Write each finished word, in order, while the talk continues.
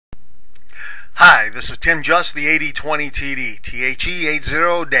Hi, this is Tim Just, the 8020 TD,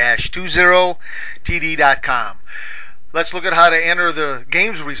 THE80-20TD.com. Let's look at how to enter the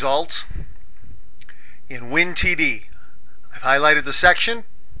game's results in WinTD. I've highlighted the section.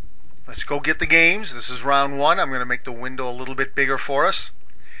 Let's go get the games. This is round one. I'm going to make the window a little bit bigger for us.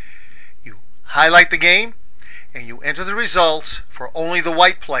 You highlight the game and you enter the results for only the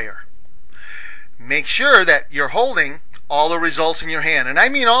white player. Make sure that you're holding all the results in your hand, and I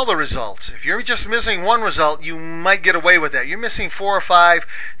mean all the results. If you're just missing one result, you might get away with that. You're missing 4 or 5,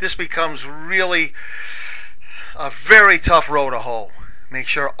 this becomes really a very tough row to hoe. Make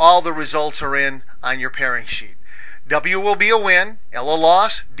sure all the results are in on your pairing sheet. W will be a win, L a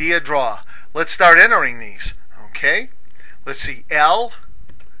loss, D a draw. Let's start entering these. Okay, let's see. L,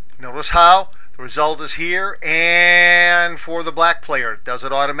 notice how the result is here, and for the black player it does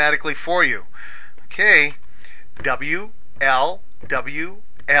it automatically for you. Okay, W, L, W,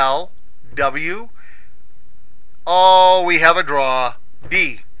 L, W. Oh, we have a draw.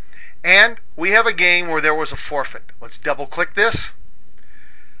 D. And we have a game where there was a forfeit. Let's double click this.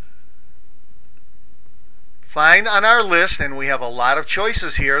 Find on our list, and we have a lot of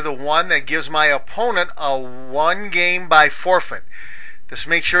choices here, the one that gives my opponent a 1 game by forfeit. This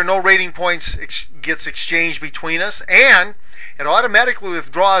makes sure no rating points gets exchanged between us, and it automatically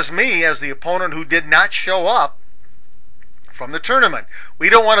withdraws me as the opponent who did not show up from the tournament. We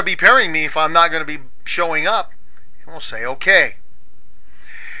don't want to be pairing me if I'm not going to be showing up. And we'll say OK.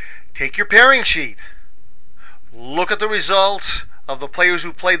 Take your pairing sheet. Look at the results of the players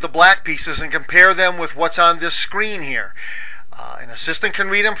who played the black pieces and compare them with what's on this screen here. An assistant can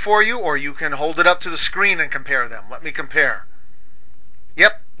read them for you, or you can hold it up to the screen and compare them. Let me compare.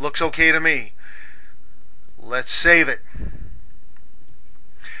 Yep, looks okay to me. Let's save it.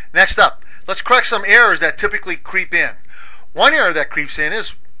 Next up, let's correct some errors that typically creep in. One error that creeps in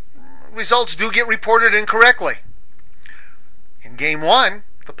is results do get reported incorrectly. In game 1,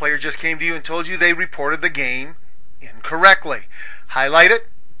 the player just came to you and told you they reported the game incorrectly. Highlight it,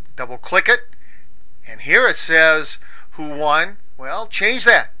 double click it, and here it says who won. Well, change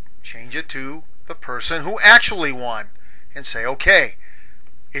that. Change it to the person who actually won and say OK.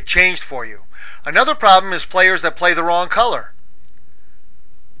 It changed for you. Another problem is players that play the wrong color.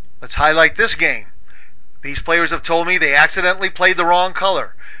 Let's highlight this game. These players have told me they accidentally played the wrong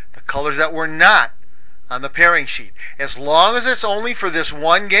color, the colors that were not on the pairing sheet. As long as it's only for this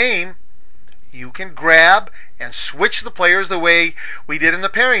one game, you can grab and switch the players the way we did in the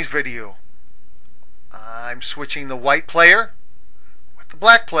pairings video. I'm switching the white player with the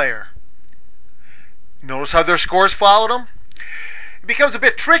black player. Notice how their scores followed them? It becomes a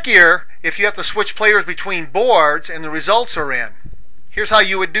bit trickier if you have to switch players between boards and the results are in. Here's how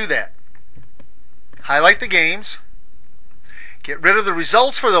you would do that. Highlight the games. Get rid of the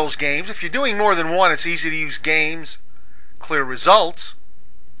results for those games. If you're doing more than one, it's easy to use games, clear results.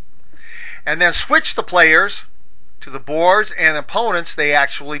 And then switch the players to the boards and opponents they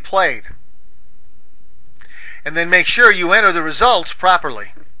actually played. And then make sure you enter the results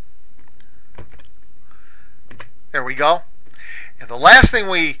properly. There we go. And the last thing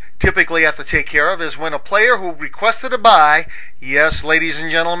we typically have to take care of is when a player who requested a bye, yes, ladies and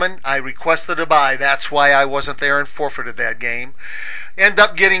gentlemen, I requested a bye, that's why I wasn't there and forfeited that game, end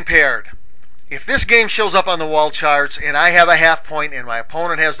up getting paired. If this game shows up on the wall charts and I have a half point and my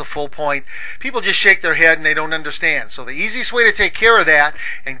opponent has the full point, people just shake their head and they don't understand. So the easiest way to take care of that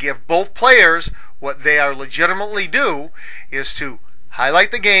and give both players what they are legitimately due is to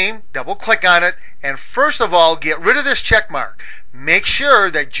highlight the game, double click on it, and first of all get rid of this check mark. Make sure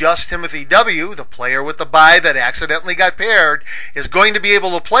that just Timothy W., the player with the bye that accidentally got paired, is going to be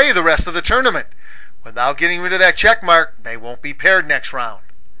able to play the rest of the tournament. Without getting rid of that check mark, they won't be paired next round.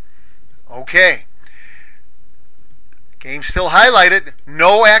 Okay. Game still highlighted.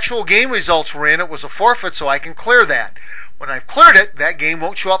 No actual game results were in. It was a forfeit, so I can clear that. When I've cleared it, that game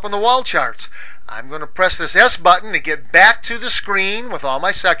won't show up on the wall charts. I'm going to press this S button to get back to the screen with all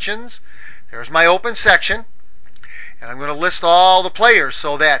my sections. There's my open section. And I'm going to list all the players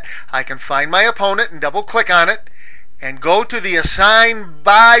so that I can find my opponent and double click on it and go to the assign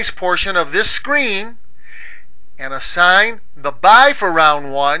buys portion of this screen and assign the bye for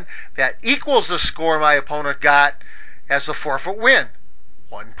round 1 that equals the score my opponent got as the forfeit win.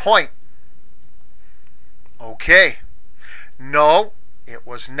 1 point. Okay. No, it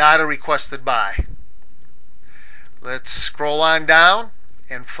was not a requested bye. Let's scroll on down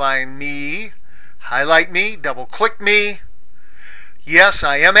and find me. Highlight me, double click me. Yes,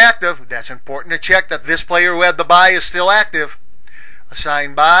 I am active. That's important to check that this player who had the bye is still active.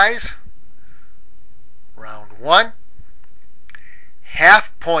 Assign buys. Round 1.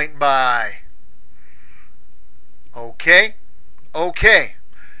 Half point bye. Okay. Okay.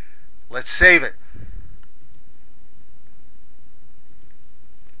 Let's save it.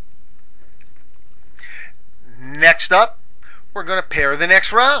 Next up, we're going to pair the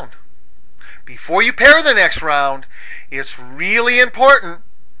next round. Before you pair the next round, it's really important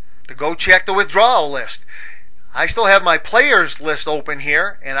to go check the withdrawal list. I still have my players list open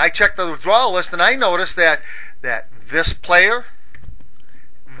here, and I checked the withdrawal list, and I noticed that this player,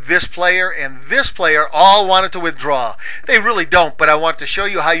 and this player all wanted to withdraw. They really don't, but I want to show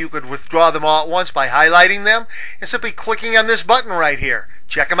you how you could withdraw them all at once by highlighting them and simply clicking on this button right here.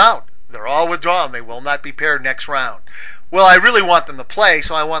 Check them out. They're all withdrawn. They will not be paired next round. Well, I really want them to play,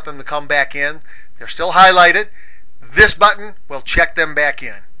 so I want them to come back in. They're still highlighted. This button will check them back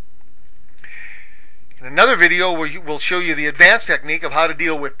in. In another video, we'll show you the advanced technique of how to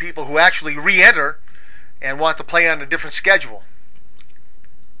deal with people who actually re-enter and want to play on a different schedule.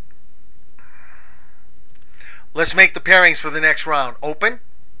 Let's make the pairings for the next round. Open,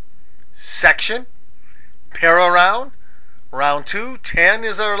 section, pair around. Round 2, 10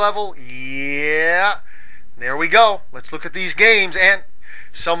 is our level. Yeah, there we go. Let's look at these games. And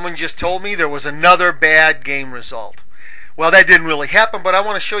someone just told me there was another bad game result. Well, that didn't really happen, but I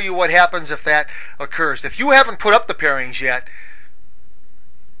want to show you what happens if that occurs. If you haven't put up the pairings yet,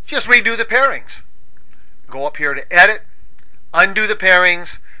 just redo the pairings. Go up here to Edit, undo the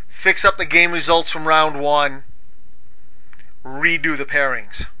pairings, fix up the game results from round 1, redo the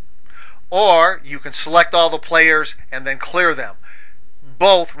pairings. Or you can select all the players and then clear them.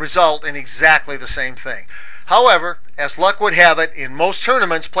 Both result in exactly the same thing. However, as luck would have it, in most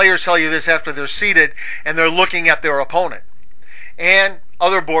tournaments, players tell you this after they're seated and they're looking at their opponent. And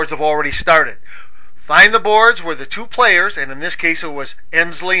other boards have already started. Find the boards where the two players, and in this case it was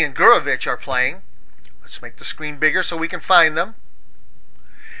Ensley and Gurovich, are playing. Let's make the screen bigger so we can find them.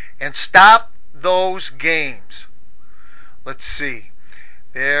 And stop those games. Let's see.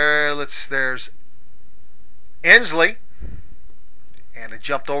 There's Ensley, and it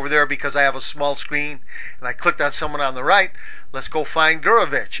jumped over there because I have a small screen and I clicked on someone on the right. Let's go find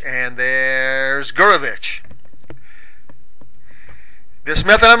Gurovich, and there's Gurovich. This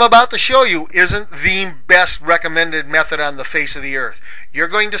method I'm about to show you isn't the best recommended method on the face of the earth. You're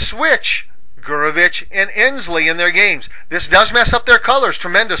going to switch Gurovich and Ensley in their games. This does mess up their colors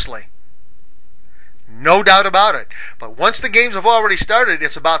tremendously. No doubt about it. But once the games have already started,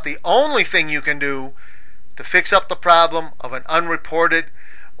 it's about the only thing you can do to fix up the problem of an unreported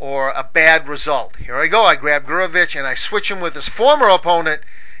or a bad result. Here I go. I grab Gurovich and I switch him with his former opponent,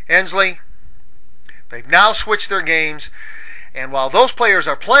 Ensley. They've now switched their games. And while those players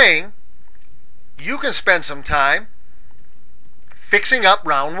are playing, you can spend some time fixing up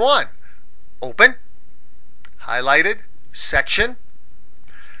round 1. Open, highlighted, section.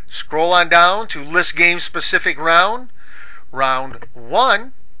 Scroll on down to list game specific round. Round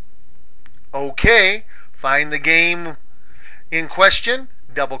 1. Okay. Find the game in question.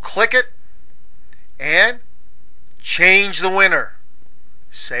 Double click it. And change the winner.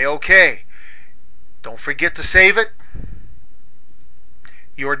 Say okay. Don't forget to save it.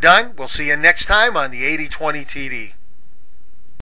 You're done. We'll see you next time on the 80/20 TD.